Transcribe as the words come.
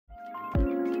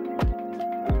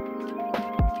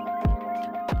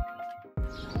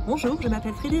Bonjour, je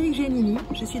m'appelle Frédérique Giannini,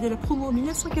 je suis de la promo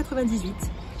 1998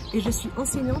 et je suis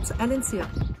enseignante à l'ENSEA.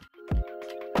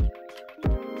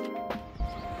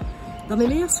 Dans mes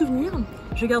meilleurs souvenirs,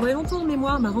 je garderai longtemps en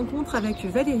mémoire ma rencontre avec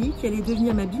Valérie qui allait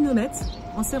devenir ma binomètre.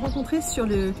 On s'est rencontrés sur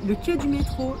le quai du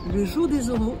métro le jour des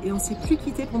oraux et on ne s'est plus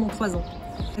quittés pendant 3 ans.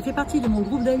 Elle fait partie de mon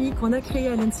groupe d'amis qu'on a créé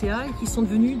à l'ENSEA et qui sont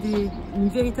devenus une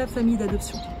véritable famille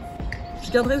d'adoption.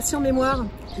 Je garderai aussi en mémoire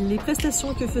les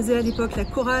prestations que faisait à l'époque la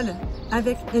chorale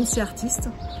avec ENSEA artistes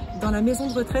dans la maison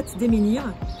de retraite des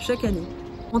Menhirs chaque année.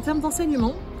 En termes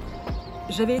d'enseignement,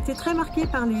 j'avais été très marquée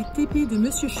par les TP de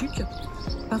Monsieur Chuc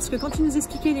parce que quand il nous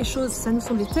expliquait les choses, ça nous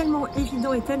semblait tellement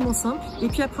évident et tellement simple. Et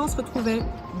puis après, on se retrouvait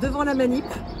devant la manip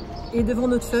et devant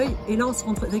notre feuille et là, on se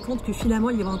rendait compte que finalement,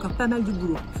 il y avait encore pas mal de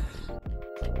boulot.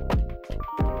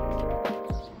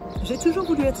 J'ai toujours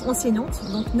voulu être enseignante,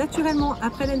 donc naturellement,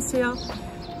 après l'ENSEA,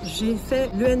 j'ai fait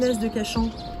l'ENS de Cachan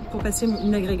pour passer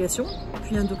une agrégation,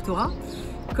 puis un doctorat,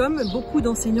 comme beaucoup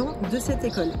d'enseignants de cette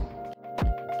école.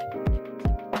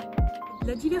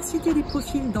 La diversité des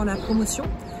profils dans la promotion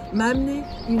m'a amené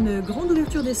une grande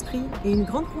ouverture d'esprit et une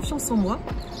grande confiance en moi,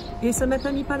 et ça m'a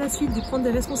permis par la suite de prendre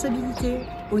des responsabilités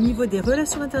au niveau des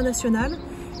relations internationales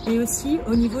et aussi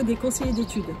au niveau des conseillers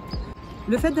d'études.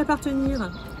 Le fait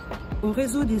d'appartenir au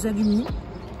réseau des alumni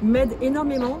m'aide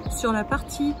énormément sur la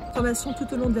partie formation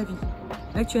tout au long de la vie.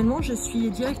 Actuellement, je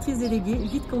suis directrice déléguée,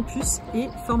 vie de campus et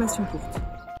formation courte.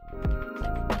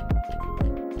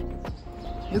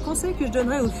 Le conseil que je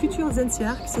donnerais aux futurs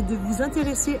ENSEA, c'est de vous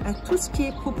intéresser à tout ce qui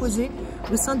est proposé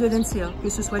au sein de l'ENSEA, que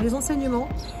ce soit les enseignements,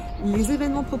 les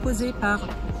événements proposés par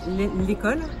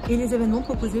l'école et les événements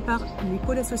proposés par les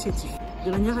pôles associatifs, de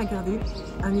manière à garder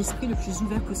un esprit le plus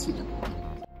ouvert possible.